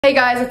Hey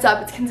guys, what's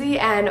up? It's Kenzie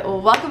and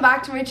welcome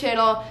back to my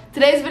channel.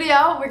 Today's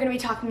video, we're going to be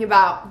talking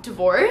about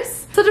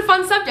divorce. Such a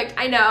fun subject,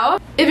 I know.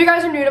 If you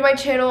guys are new to my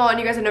channel and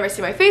you guys have never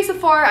seen my face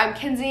before, I'm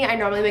Kenzie. I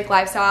normally make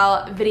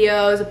lifestyle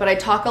videos, but I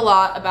talk a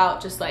lot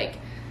about just like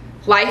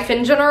life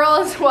in general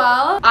as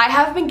well. I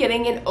have been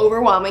getting an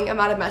overwhelming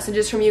amount of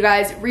messages from you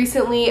guys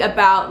recently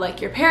about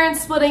like your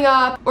parents splitting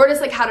up or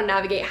just like how to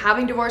navigate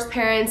having divorced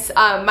parents.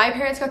 My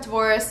parents got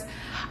divorced.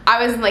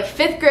 I was in like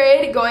 5th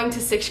grade going to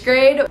 6th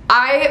grade.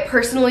 I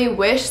personally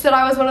wish that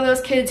I was one of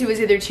those kids who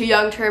was either too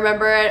young to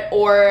remember it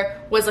or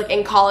was like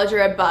in college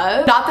or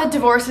above. Not that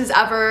divorce is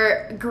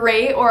ever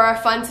great or a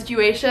fun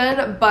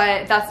situation,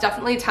 but that's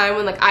definitely a time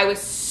when like I was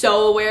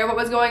so aware of what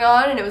was going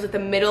on, and it was at the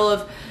middle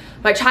of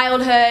my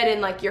childhood,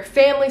 and like your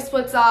family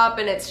splits up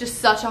and it's just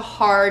such a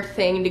hard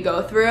thing to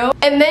go through.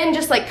 And then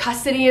just like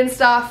custody and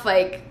stuff,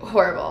 like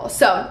horrible.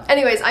 So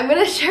anyways, I'm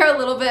gonna share a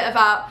little bit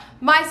about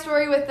my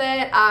story with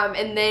it,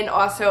 and then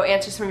also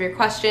answer some of your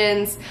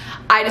questions.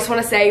 I just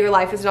want to say your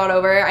life is not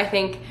over. I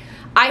think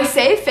I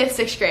say 5th,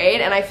 6th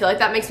grade, and I feel like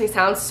that makes me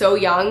sound so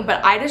young,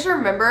 but I just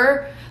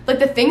remember like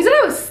the things that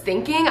I was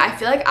thinking. I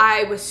feel like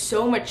I was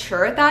so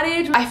mature at that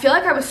age. I feel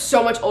like I was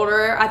so much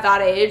older at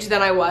that age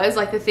than I was.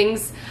 Like the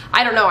things,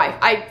 I don't know,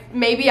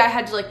 maybe I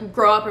had to like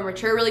grow up and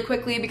mature really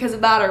quickly because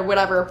of that or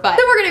whatever. But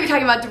then we're gonna be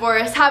talking about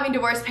divorce, having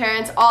divorced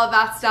parents, all of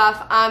that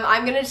stuff.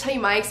 I'm gonna just tell you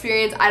my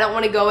experience. I don't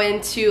want to go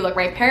into like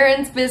my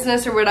parents'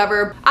 business or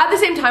whatever. At the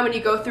same time, when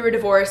you go through a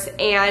divorce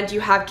and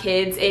you have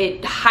kids,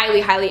 it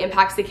highly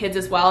impacts the kids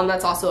as well, and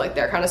that's also like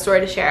their kind of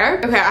story to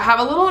share. Okay, I have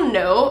a little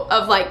note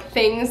of like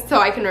things so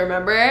I can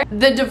remember.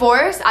 The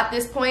divorce, at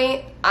this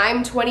point,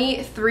 I'm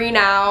 23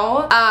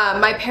 now.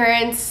 My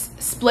parents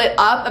split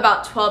up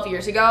about 12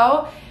 years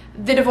ago.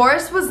 The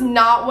divorce was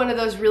not one of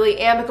those really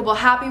amicable,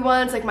 happy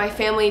ones. Like my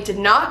family did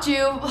not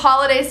do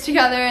holidays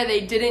together.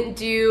 They didn't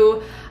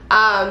do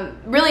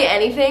really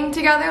anything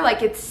together.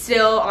 Like it's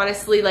still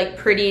honestly like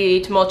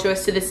pretty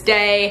tumultuous to this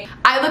day.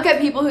 I look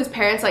at people whose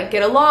parents like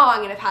get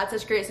along and have had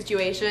such great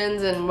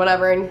situations and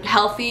whatever, and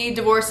healthy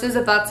divorces,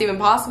 if that's even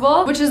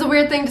possible, which is a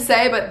weird thing to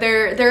say, but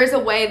there is a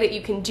way that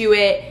you can do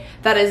it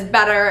that is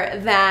better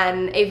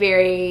than a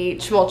very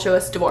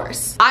tumultuous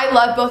divorce. I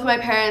love both of my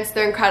parents.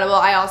 They're incredible.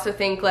 I also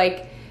think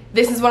like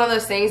this is one of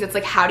those things, it's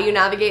like how do you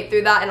navigate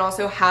through that, and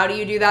also how do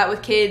you do that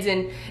with kids,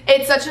 and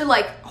it's such a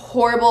like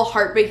horrible,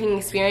 heartbreaking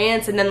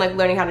experience, and then like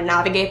learning how to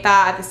navigate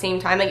that at the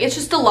same time. Like it's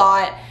just a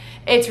lot.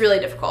 It's really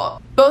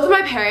difficult. Both of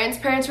my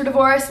parents were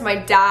divorced. My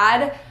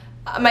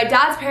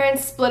dad's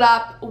parents split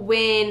up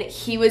when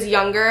he was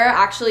younger.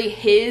 Actually,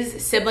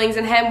 his siblings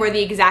and him were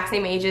the exact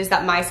same ages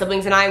that my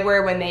siblings and I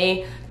were when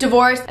they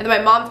divorced. And then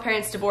my mom's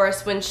parents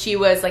divorced when she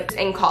was like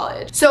in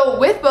college. So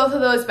with both of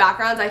those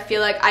backgrounds, I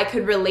feel like I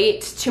could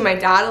relate to my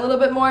dad a little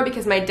bit more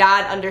because my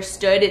dad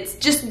understood. It's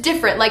just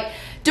different. Like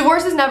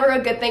divorce is never a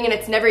good thing and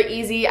it's never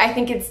easy. I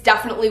think it's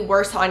definitely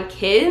worse on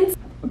kids.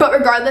 But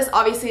regardless,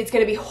 obviously it's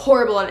going to be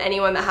horrible on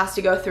anyone that has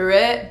to go through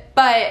it.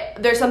 But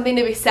there's something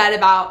to be said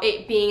about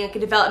it being like a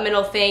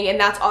developmental thing, and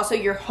that's also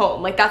your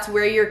home. Like that's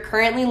where you're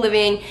currently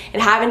living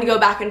and having to go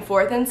back and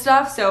forth and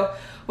stuff. So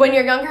when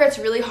you're younger, it's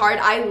really hard.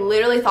 I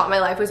literally thought my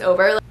life was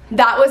over. Like,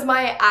 that was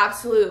my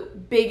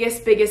absolute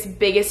biggest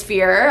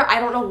fear. I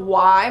don't know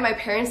why. My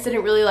parents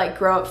didn't really like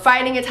grow up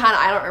fighting a ton.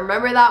 I don't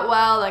remember that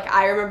well. Like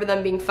I remember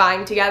them being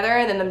fine together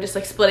and then them just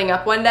like splitting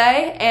up one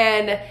day.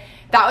 And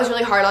that was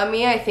really hard on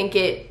me. I think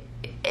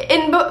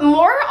but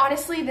more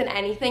honestly than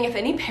anything, if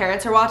any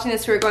parents are watching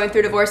this who are going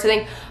through divorce, I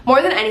think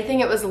more than anything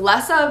it was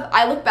less of,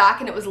 I look back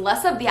and it was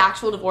less of the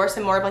actual divorce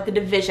and more of like the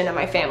division of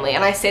my family.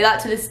 And I say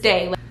that to this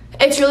day. Like,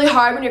 it's really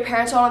hard when your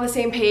parents aren't on the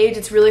same page.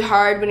 It's really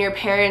hard when your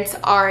parents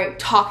aren't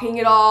talking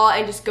at all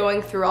and just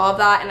going through all of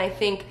that. And I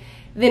think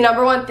the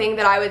number one thing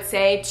that I would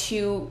say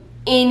to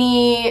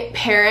any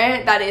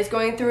parent that is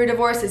going through a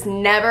divorce is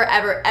never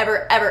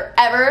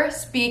ever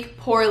speak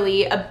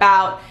poorly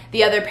about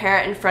the other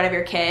parent in front of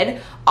your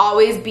kid.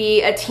 Always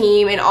be a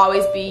team and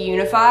always be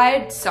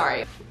unified.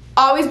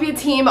 Always be a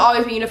team,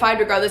 always be unified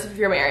regardless if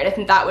you're married. I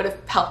think that would have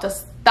helped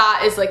us.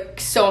 That is like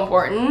so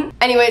important.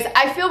 Anyways,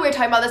 I feel weird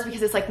talking about this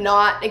because it's like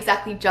not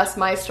exactly just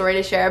my story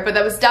to share, but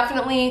that was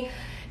definitely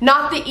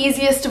not the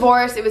easiest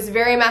divorce. It was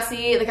very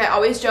messy. Like I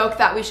always joke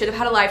that we should have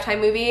had a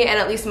Lifetime movie and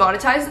at least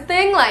monetize the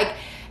thing. Like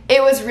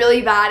it was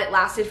really bad. It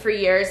lasted for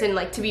years, and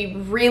like to be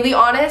really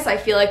honest, I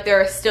feel like there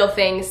are still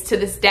things to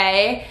this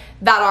day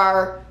that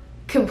are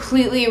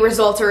completely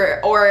result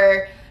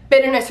or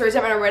bitterness or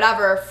resentment or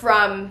whatever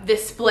from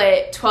this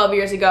split 12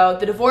 years ago.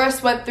 The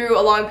divorce went through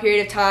a long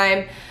period of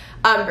time.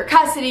 For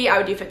custody, I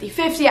would do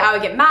 50-50. I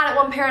would get mad at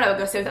one parent, I would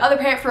go stay with the other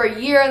parent for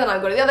a year, and then I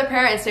would go to the other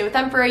parent and stay with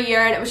them for a year,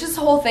 and it was just a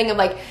whole thing of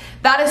like,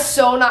 that is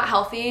so not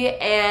healthy,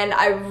 and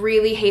I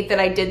really hate that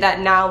I did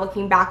that now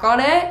looking back on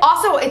it.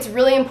 Also, it's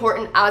really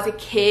important as a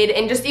kid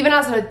and just even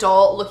as an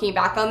adult looking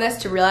back on this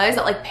to realize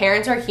that like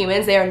parents are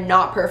humans, they are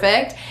not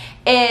perfect,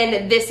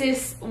 and this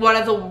is one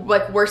of the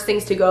like worst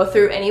things to go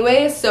through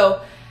anyways.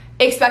 So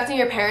expecting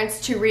your parents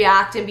to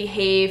react and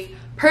behave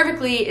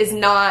perfectly is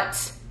not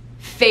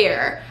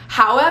fair.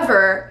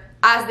 However,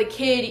 as the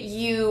kid,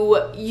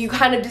 you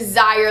kind of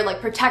desire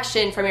like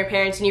protection from your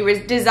parents, and you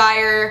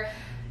desire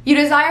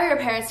your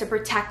parents to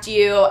protect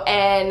you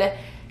and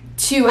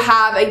to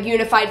have a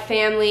unified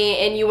family,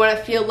 and you want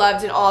to feel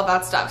loved and all of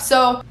that stuff.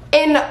 So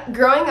in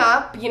growing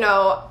up, you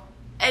know,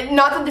 and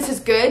not that this is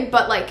good,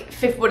 but like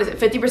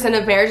 50%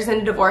 of marriages end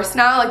in divorce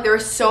now. Like there were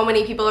so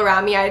many people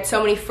around me. I had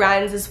so many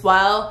friends as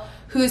well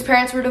whose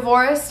parents were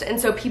divorced, and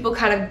so people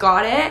kind of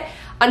got it.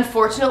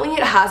 Unfortunately,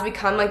 it has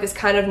become like this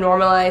kind of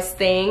normalized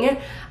thing,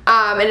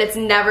 and it's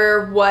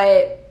never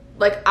what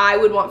like I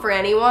would want for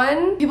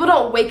anyone. People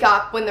don't wake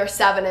up when they're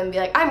 7 and be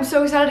like, I'm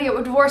so excited to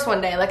get divorced one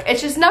day. Like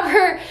it's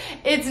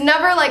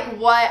never like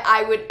what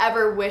I would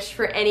ever wish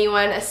for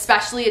anyone,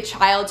 especially a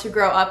child, to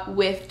grow up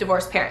with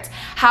divorced parents.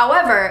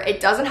 However,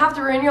 it doesn't have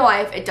to ruin your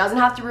life. It doesn't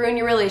have to ruin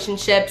your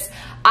relationships.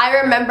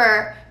 I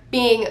remember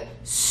being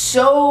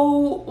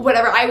so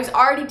whatever. I was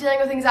already dealing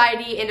with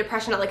anxiety and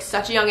depression at like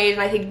such a young age,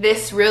 and I think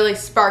this really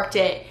sparked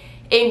it.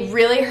 It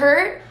really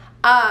hurt.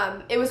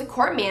 It was a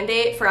court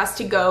mandate for us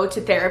to go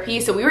to therapy,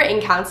 so we were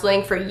in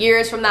counseling for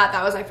years from that.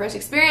 That was my first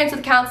experience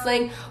with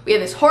counseling. We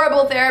had this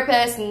horrible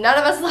therapist, none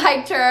of us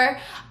liked her,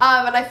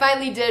 and I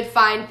finally did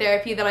find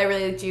therapy that I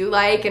really do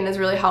like and has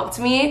really helped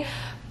me.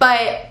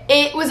 But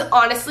it was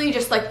honestly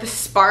just like the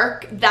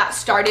spark that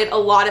started a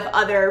lot of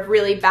other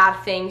really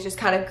bad things just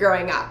kind of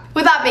growing up.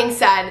 With that being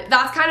said,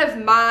 that's kind of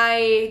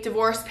my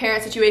divorced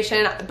parent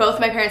situation.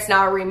 Both my parents now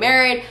are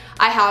remarried.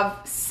 I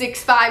have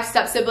 5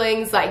 step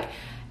siblings,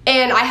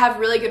 and I have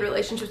really good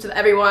relationships with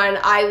everyone.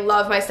 I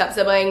love my step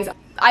siblings.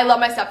 I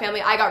love my step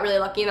family. I got really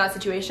lucky in that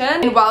situation.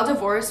 And while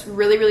divorce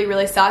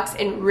really sucks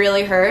and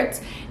really hurts,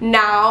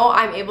 now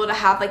I'm able to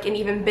have like an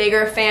even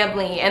bigger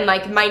family, and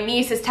like my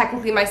niece is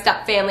technically my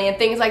step family, and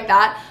things like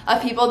that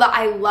of people that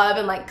I love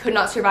and like could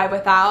not survive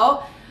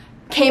without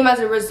came as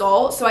a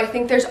result. So I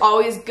think there's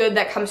always good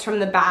that comes from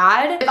the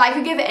bad. If I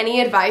could give any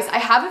advice, I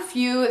have a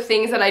few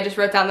things that I just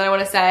wrote down that I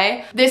want to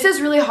say. This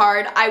is really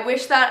hard. I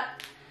wish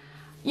that,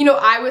 you know,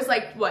 I was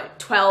like, what,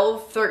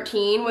 12,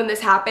 13 when this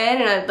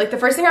happened, and like the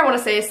first thing I want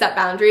to say is set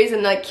boundaries.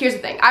 And like, here's the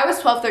thing, I was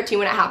 12, 13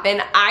 when it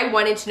happened. I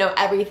wanted to know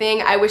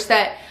everything. I wish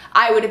that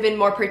I would have been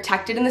more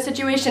protected in the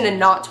situation and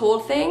not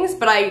told things,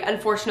 but I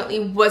unfortunately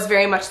was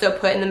very much so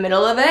put in the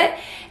middle of it.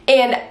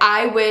 And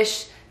I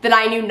wish that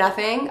I knew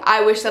nothing.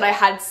 I wish that I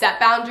had set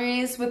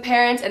boundaries with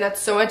parents, and that's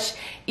so much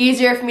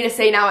easier for me to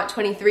say now at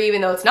 23,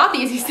 even though it's not the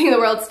easiest thing in the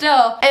world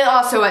still. And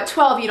also at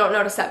 12, you don't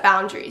know to set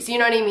boundaries, you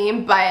know what I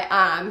mean?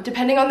 But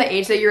depending on the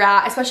age that you're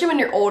at, especially when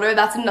you're older,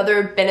 that's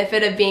another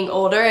benefit of being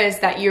older, is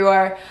that you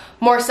are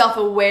more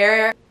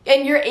self-aware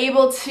and you're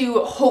able to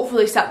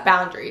hopefully set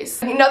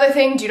boundaries. Another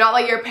thing, do not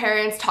let your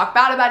parents talk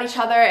bad about each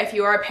other. If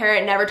you are a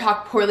parent, never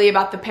talk poorly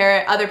about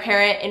the other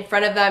parent in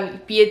front of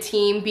them. Be a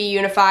team, be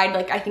unified.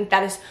 Like, I think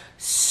that is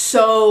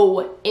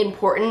so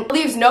important. It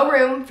leaves no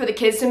room for the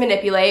kids to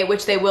manipulate,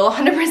 which they will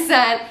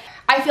 100%.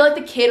 I feel like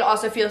the kid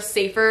also feels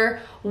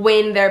safer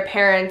when their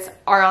parents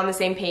are on the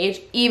same page,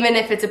 even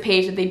if it's a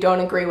page that they don't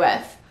agree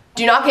with.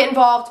 Do not get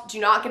involved.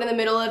 Do not get in the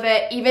middle of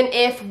it. Even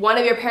if one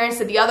of your parents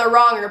did the other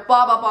wrong or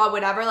blah, blah, blah,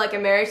 whatever. Like, a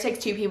marriage takes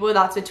 2 people.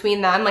 That's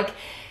between them. Like,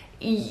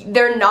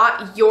 they're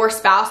not your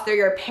spouse. They're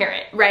your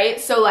parent,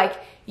 right? So, like,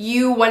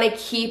 you want to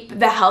keep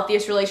the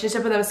healthiest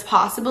relationship with them as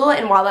possible.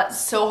 And while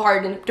that's so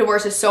hard, and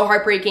divorce is so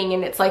heartbreaking,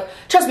 and it's like,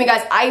 trust me,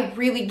 guys, I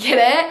really get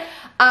it.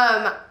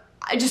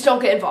 I just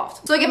don't get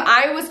involved. So like, if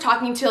I was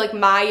talking to like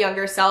my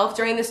younger self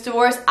during this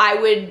divorce, I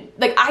would,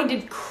 like, I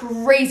did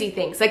crazy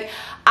things. Like,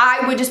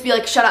 I would just be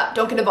like, shut up,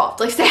 don't get involved,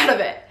 like, stay out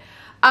of it.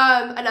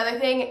 Another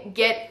thing,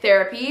 get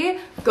therapy.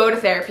 Go to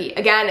therapy.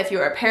 Again, if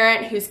you're a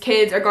parent whose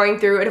kids are going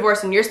through a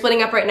divorce and you're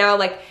splitting up right now,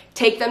 like,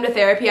 take them to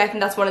therapy. I think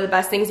that's one of the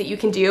best things that you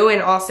can do.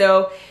 And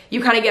also, you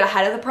kind of get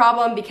ahead of the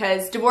problem,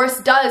 because divorce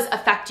does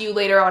affect you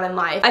later on in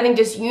life. I think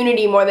just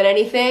unity more than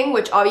anything,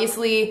 which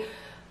obviously,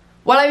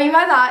 what I mean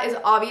by that is,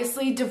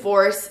 obviously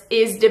divorce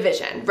is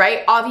division,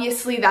 right?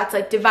 Obviously that's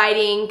like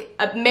dividing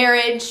a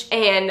marriage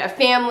and a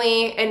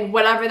family and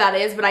whatever that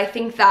is, but I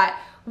think that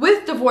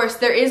with divorce,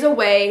 there is a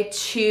way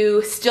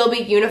to still be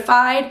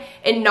unified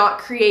and not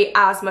create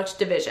as much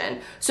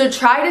division. So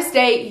try to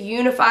stay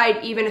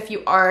unified even if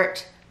you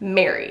aren't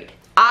married.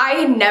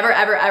 I never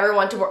ever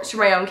want divorce for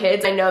my own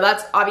kids. I know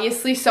that's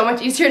obviously so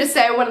much easier to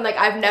say when like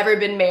I've never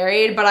been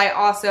married, but I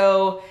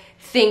also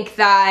think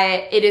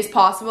that it is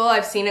possible.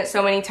 I've seen it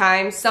so many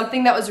times.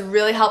 Something that was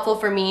really helpful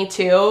for me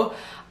too,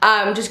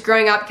 just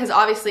growing up, because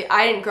obviously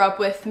I didn't grow up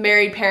with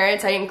married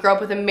parents. I didn't grow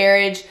up with a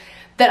marriage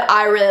that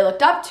I really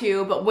looked up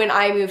to, but when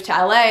I moved to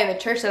LA and the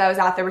church that I was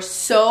at, there were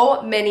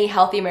so many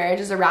healthy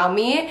marriages around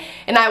me,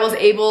 and I was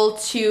able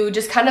to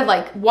just kind of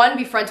like, 1,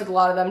 be friends with a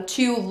lot of them,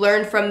 2,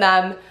 learn from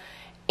them,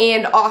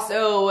 and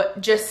also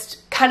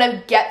just kind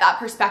of get that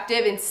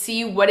perspective and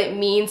see what it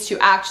means to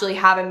actually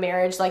have a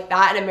marriage like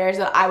that, and a marriage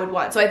that I would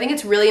want. So I think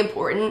it's really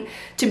important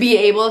to be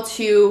able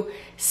to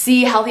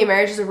see healthy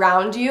marriages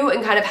around you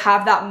and kind of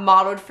have that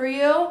modeled for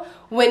you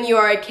when you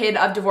are a kid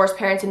of divorced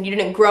parents and you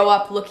didn't grow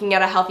up looking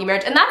at a healthy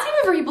marriage. And that's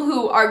even for people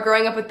who are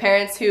growing up with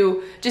parents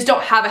who just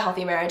don't have a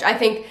healthy marriage. I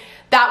think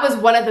that was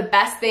one of the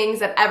best things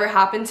that ever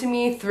happened to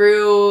me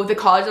through the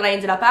college that I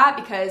ended up at,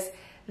 because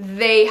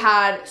they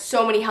had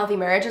so many healthy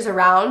marriages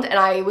around, and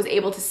I was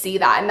able to see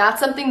that. And that's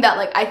something that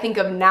like I think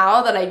of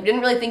now that I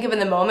didn't really think of in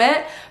the moment,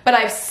 but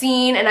I've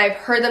seen and I've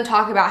heard them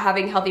talk about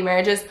having healthy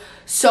marriages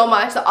so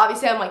much that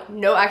obviously I'm like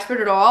no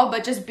expert at all,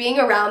 but just being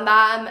around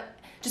them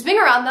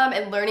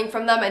and learning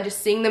from them and just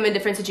seeing them in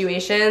different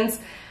situations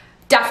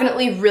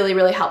definitely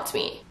really helped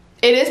me.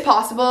 It is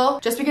possible.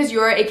 Just because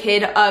you're a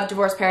kid of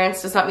divorced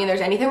parents does not mean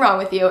there's anything wrong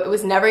with you. It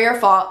was never your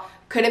fault.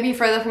 Couldn't be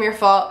further from your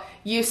fault.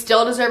 You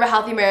still deserve a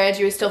healthy marriage.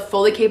 You are still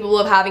fully capable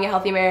of having a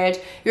healthy marriage.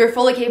 You're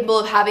fully capable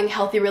of having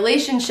healthy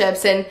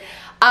relationships, and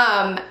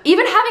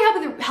even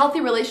having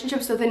healthy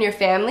relationships within your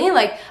family.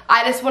 Like,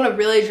 I just want to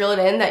really drill it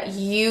in that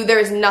there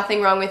is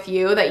nothing wrong with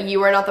you, that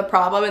you are not the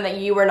problem, and that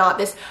you are not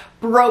this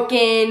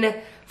broken,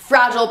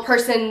 fragile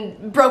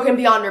person, broken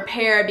beyond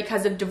repair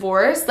because of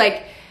divorce.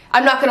 Like,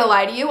 I'm not gonna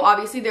lie to you,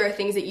 obviously there are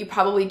things that you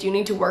probably do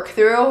need to work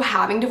through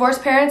having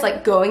divorced parents,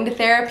 like going to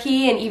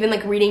therapy and even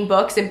like reading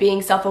books and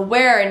being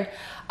self-aware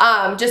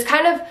and just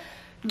kind of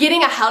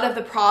getting ahead of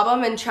the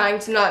problem and trying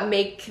to not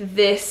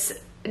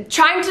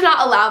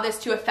allow this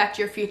to affect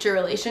your future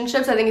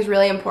relationships, I think is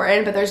really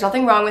important. But there's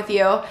nothing wrong with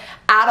you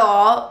at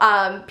all.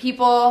 I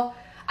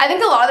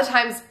think a lot of the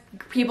times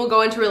people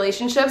go into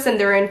relationships and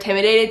they're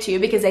intimidated too,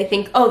 because they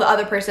think, oh, the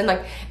other person,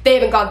 like, they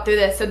haven't gone through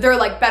this, so they're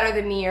like better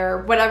than me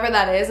or whatever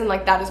that is, and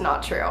like that is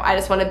not true. I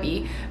just want to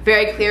be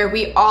very clear.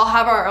 We all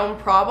have our own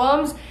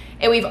problems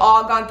and we've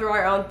all gone through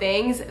our own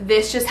things.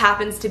 This just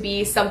happens to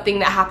be something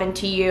that happened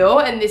to you,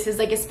 and this is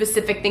like a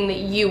specific thing that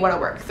you want to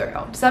work through.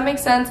 Does that make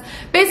sense?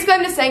 Basically,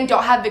 I'm just saying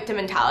don't have victim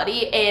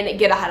mentality and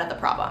get ahead of the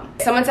problem.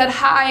 Someone said,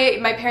 hi,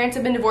 my parents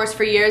have been divorced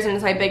for years and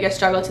it's my biggest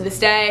struggle to this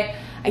day.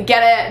 I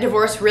get it,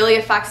 divorce really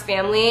affects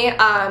family.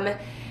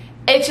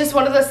 It's just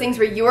one of those things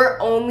where you are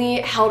only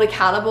held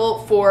accountable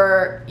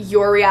for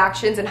your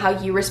reactions and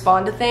how you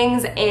respond to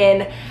things,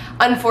 and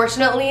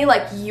unfortunately,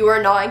 like, you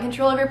are not in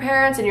control of your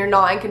parents and you're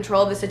not in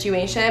control of the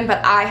situation.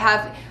 But I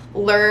have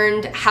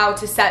learned how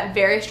to set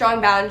very strong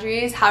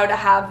boundaries, how to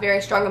have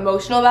very strong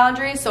emotional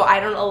boundaries, so I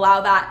don't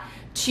allow that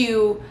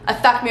to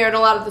affect me, or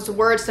don't allow those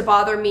words to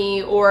bother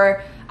me,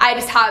 or you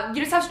just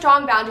have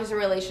strong boundaries in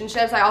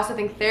relationships. I also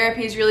think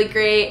therapy is really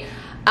great.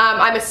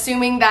 I'm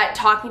assuming that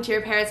talking to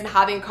your parents and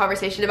having a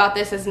conversation about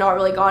this has not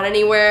really gone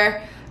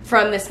anywhere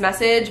from this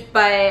message,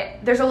 but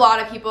there's a lot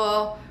of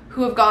people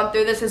who have gone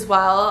through this as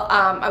well.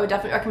 I would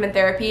definitely recommend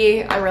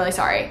therapy. I'm really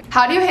sorry.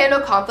 How do you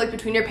handle conflict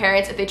between your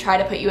parents if they try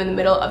to put you in the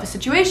middle of a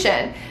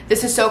situation?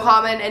 This is so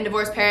common, and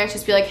divorced parents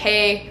just be like,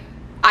 hey,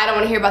 I don't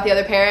want to hear about the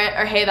other parent,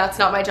 or hey, that's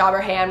not my job,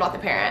 or hey, I'm not the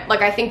parent. Like,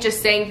 I think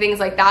just saying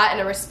things like that in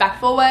a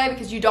respectful way,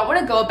 because you don't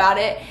want to go about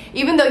it,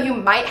 even though you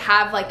might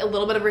have like a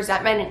little bit of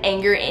resentment and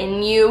anger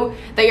in you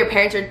that your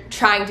parents are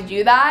trying to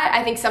do that.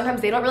 I think sometimes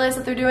they don't realize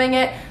that they're doing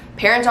it.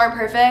 Parents aren't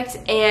perfect,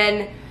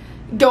 and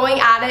going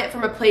at it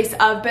from a place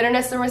of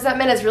bitterness and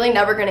resentment is really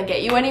never going to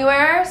get you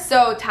anywhere.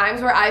 So times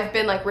where I've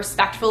been like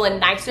respectful and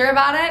nicer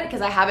about it,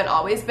 because I haven't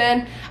always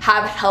been,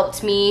 have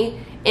helped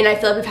me, and I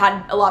feel like we've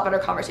had a lot better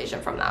conversation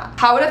from that.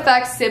 How it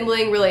affects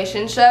sibling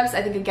relationships,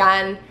 I think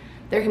again,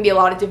 there can be a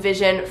lot of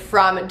division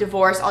from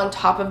divorce on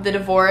top of the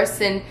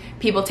divorce, and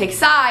people take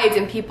sides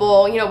and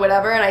people, you know,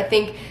 whatever. And I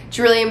think it's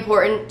really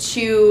important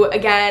to,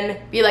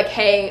 again, be like,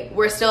 hey,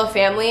 we're still a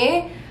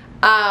family.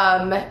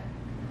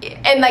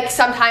 And like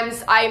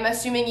sometimes I'm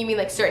assuming you mean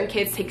like certain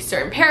kids take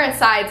certain parent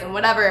sides and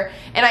whatever,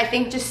 and I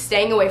think just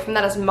staying away from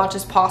that as much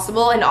as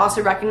possible, and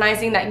also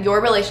recognizing that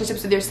your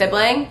relationships with your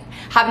sibling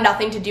have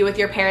nothing to do with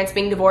your parents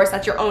being divorced.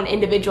 That's your own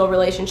individual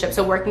relationship,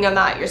 so working on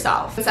that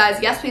yourself. It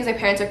says, yes please, my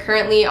parents are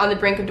currently on the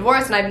brink of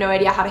divorce and I have no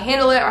idea how to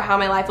handle it or how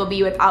my life will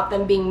be without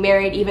them being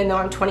married even though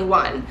I'm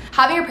 21.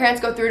 Having your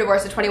parents go through a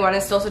divorce at 21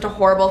 is still such a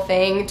horrible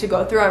thing to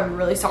go through. I'm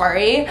really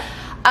sorry.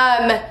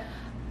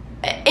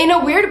 In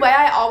a weird way,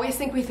 I always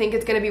think we think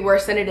it's going to be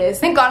worse than it is.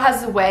 I think God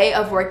has a way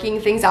of working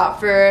things out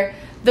for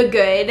the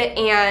good,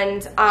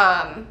 and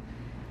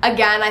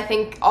again, I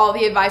think all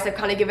the advice I've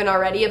kind of given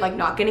already of like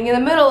not getting in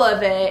the middle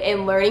of it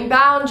and learning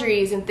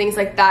boundaries and things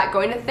like that,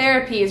 going to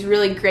therapy is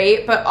really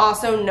great, but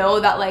also know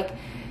that like,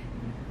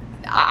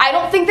 I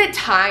don't think that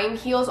time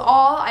heals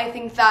all. I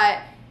think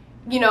that,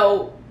 you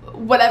know,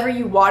 whatever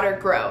you water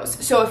grows.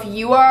 So if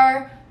you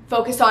are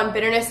focused on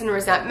bitterness and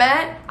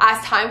resentment,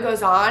 as time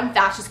goes on,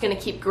 that's just going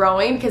to keep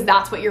growing because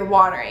that's what you're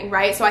watering,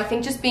 right? So I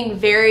think just being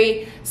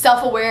very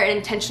self-aware and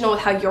intentional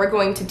with how you're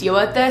going to deal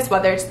with this,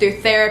 whether it's through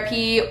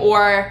therapy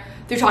or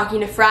through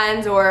talking to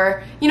friends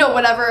or, you know,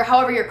 whatever,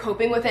 however you're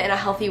coping with it in a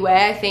healthy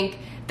way, I think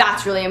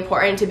that's really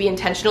important to be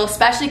intentional,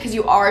 especially because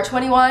you are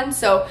 21.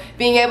 So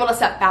being able to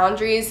set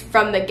boundaries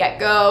from the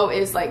get-go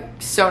is like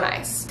so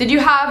nice. Did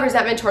you have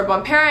resentment toward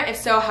one parent? If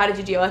so, how did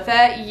you deal with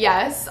it?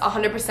 Yes,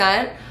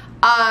 100%.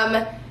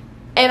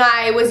 And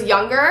I was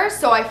younger,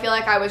 so I feel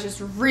like I was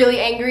just really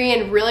angry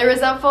and really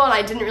resentful, and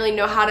I didn't really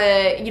know how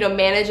to, you know,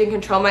 manage and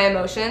control my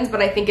emotions, but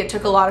I think it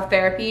took a lot of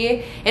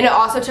therapy, and it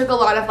also took a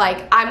lot of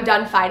like, I'm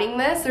done fighting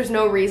this, there's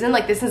no reason,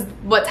 like this is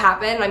what's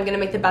happened, I'm gonna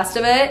make the best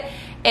of it,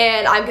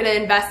 and I'm gonna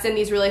invest in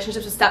these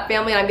relationships with step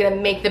family, and I'm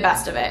gonna make the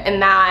best of it.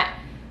 And that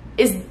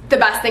is the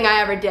best thing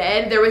I ever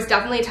did. There was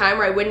definitely a time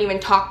where I wouldn't even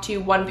talk to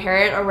one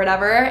parent or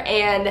whatever,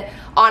 and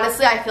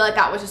honestly I feel like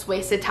that was just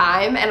wasted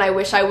time, and I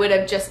wish I would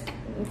have just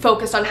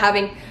focused on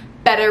having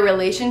better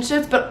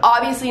relationships. But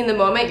obviously in the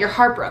moment you're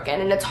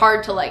heartbroken and it's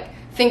hard to like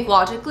think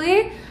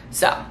logically.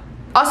 So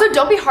also,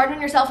 don't be hard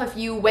on yourself if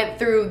you went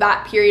through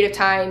that period of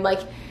time.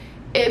 Like,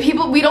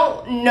 we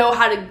don't know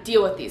how to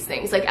deal with these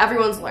things. Like,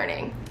 everyone's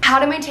learning. How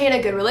to maintain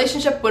a good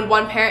relationship when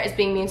one parent is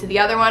being mean to the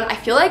other one. I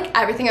feel like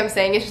everything I'm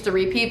saying is just a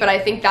repeat, but I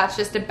think that's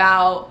just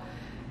about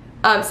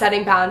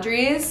setting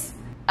boundaries.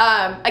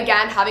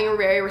 Again, having a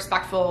very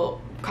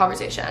respectful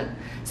conversation.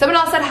 Someone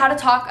else said how to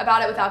talk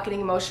about it without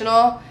getting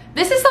emotional.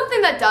 This is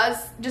something that does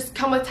just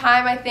come with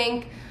time, I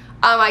think.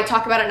 I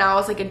talk about it now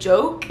as like a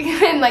joke,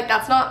 and like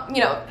that's not,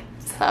 you know,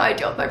 that's how I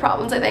deal with my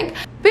problems, I think.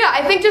 But yeah,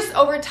 I think just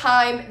over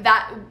time,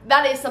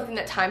 that is something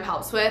that time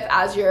helps with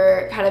as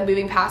you're kind of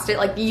moving past it.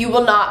 Like, you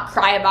will not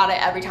cry about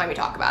it every time you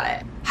talk about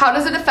it. How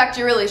does it affect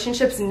your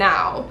relationships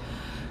now?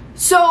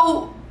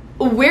 So,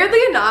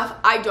 weirdly enough,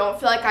 I don't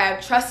feel like I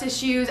have trust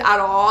issues at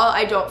all.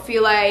 I don't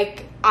feel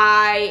like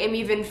I am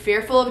even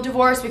fearful of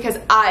divorce, because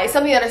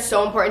something that is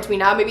so important to me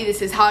now, maybe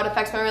this is how it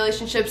affects my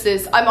relationships,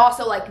 is I'm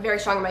also like very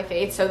strong in my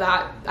faith, so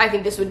that I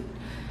think this would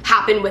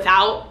happen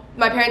without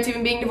my parents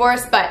even being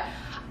divorced. But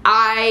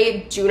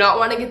I do not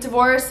want to get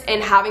divorced,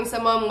 and having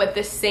someone with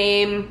the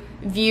same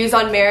views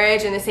on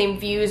marriage and the same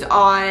views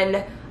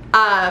on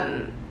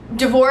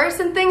divorce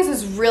and things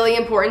is really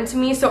important to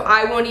me. So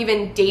I won't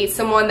even date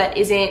someone that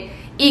isn't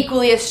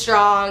equally as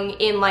strong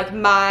in like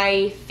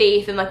my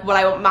faith and like what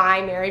I want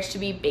my marriage to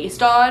be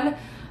based on.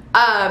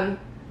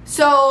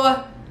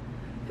 So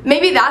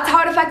maybe that's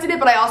how it affected it,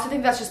 but I also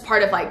think that's just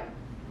part of like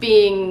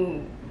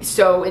being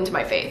so into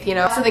my faith, you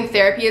know? I also think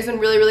therapy has been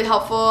really, really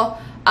helpful.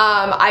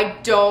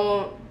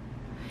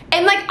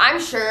 And like, I'm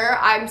sure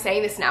I'm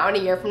saying this now, and a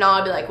year from now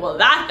I'll be like, well,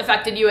 that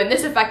affected you and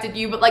this affected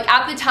you. But like,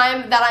 at the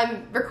time that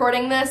I'm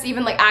recording this,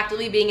 even like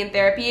actively being in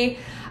therapy,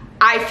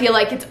 I feel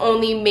like it's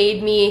only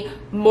made me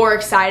more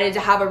excited to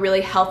have a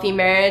really healthy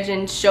marriage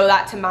and show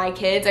that to my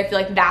kids. I feel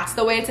like that's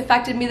the way it's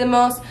affected me the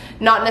most,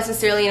 not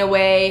necessarily in a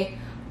way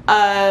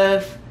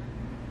of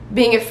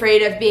being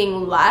afraid of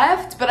being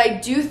left. But I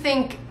do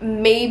think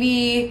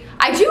maybe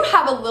I do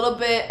have a little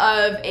bit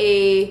of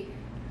a,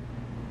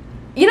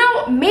 you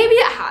know, maybe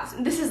it has.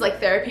 This is like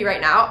therapy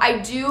right now. I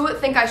do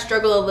think I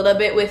struggle a little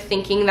bit with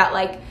thinking that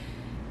like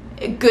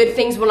good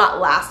things will not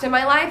last in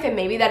my life, and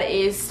maybe that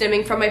is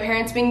stemming from my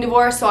parents being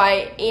divorced. So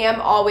I am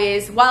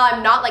always, while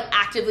I'm not like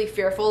actively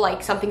fearful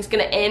like something's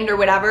gonna end or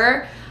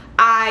whatever,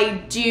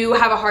 I do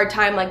have a hard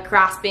time like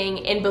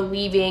grasping and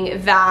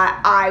believing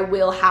that I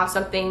will have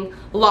something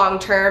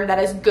long-term that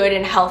is good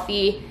and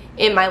healthy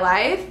in my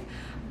life.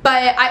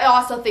 But I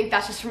also think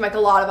that's just from like a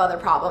lot of other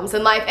problems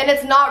in life, and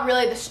it's not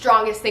really the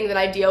strongest thing that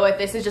I deal with.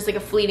 This is just like a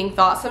fleeting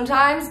thought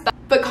sometimes.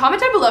 But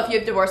comment down below if you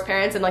have divorced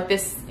parents and like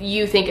this,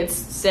 you think it's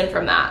stemmed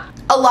from that.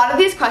 A lot of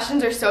these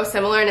questions are so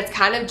similar, and it's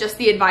kind of just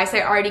the advice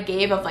I already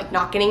gave of like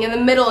not getting in the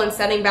middle and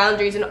setting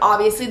boundaries. And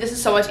obviously this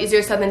is so much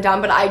easier said than done,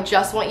 but I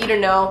just want you to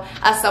know,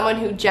 as someone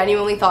who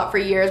genuinely thought for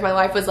years my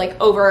life was like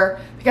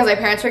over because my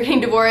parents were getting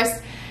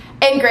divorced,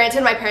 and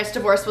granted my parents'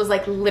 divorce was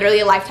like literally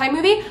a Lifetime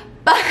movie,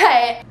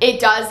 but it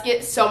does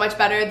get so much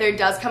better. There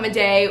does come a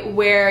day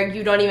where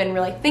you don't even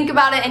really think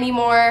about it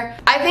anymore.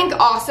 I think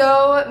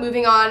also,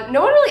 moving on,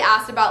 no one really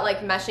asked about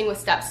like meshing with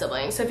step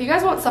siblings, so if you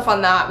guys want stuff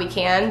on that, we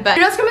can. But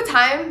there does come a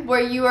time where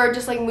you are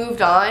just like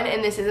moved on,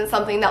 and this isn't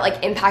something that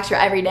like impacts your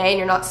everyday, and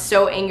you're not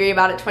so angry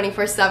about it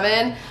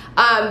 24/7.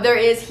 There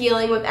is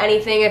healing with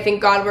anything. I think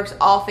God works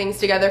all things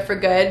together for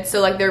good,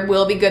 so like there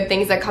will be good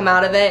things that come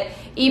out of it.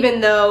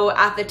 Even though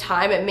at the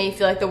time it may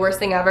feel like the worst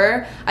thing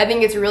ever, I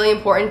think it's really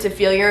important to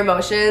feel your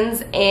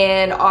emotions,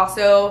 and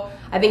also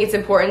I think it's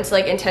important to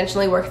like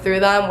intentionally work through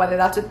them, whether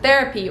that's with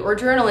therapy or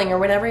journaling or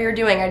whatever you're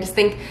doing. I just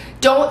think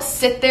don't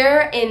sit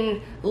there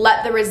and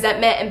let the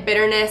resentment and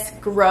bitterness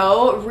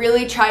grow.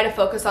 Really try to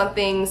focus on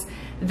things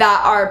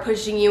that are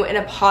pushing you in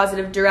a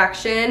positive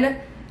direction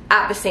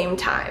at the same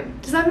time.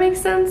 Does that make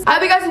sense? I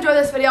hope you guys enjoyed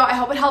this video. I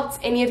hope it helps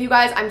any of you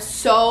guys. I'm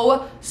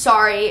so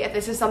sorry if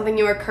this is something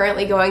you are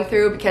currently going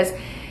through, because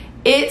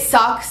it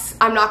sucks.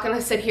 I'm not gonna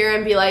sit here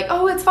and be like,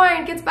 oh, it's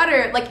fine, it gets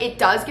better. Like, it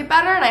does get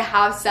better, and I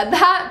have said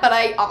that, but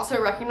I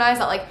also recognize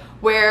that like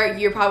where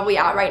you're probably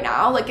at right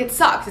now, like it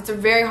sucks. It's a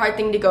very hard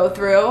thing to go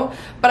through,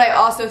 but I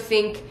also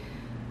think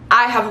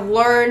I have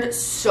learned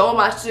so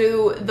much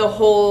through the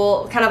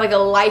whole kind of like a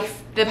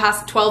life, the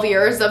past 12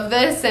 years of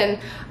this, and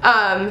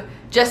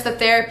just the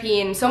therapy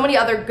and so many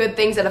other good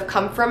things that have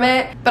come from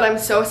it. But I'm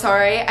so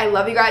sorry. I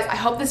love you guys. I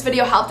hope this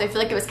video helped. I feel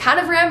like it was kind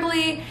of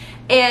rambly,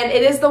 and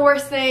it is the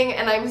worst thing,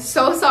 and I'm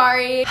so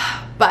sorry.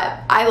 But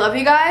I love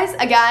you guys.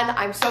 Again,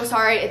 I'm so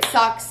sorry. It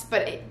sucks,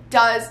 but it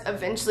does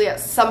eventually at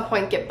some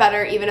point get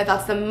better, even if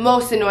that's the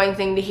most annoying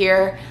thing to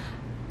hear.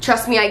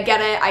 Trust me, I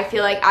get it. I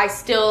feel like I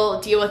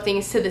still deal with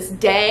things to this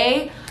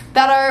day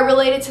that are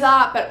related to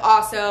that, but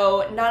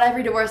also not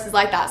every divorce is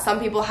like that. Some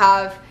people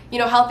have you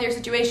know, healthier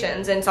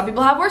situations, and some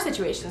people have worse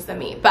situations than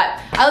me. But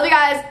I love you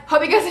guys.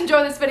 Hope you guys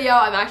enjoyed this video.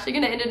 I'm actually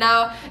gonna end it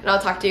now, and I'll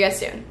talk to you guys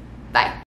soon. Bye.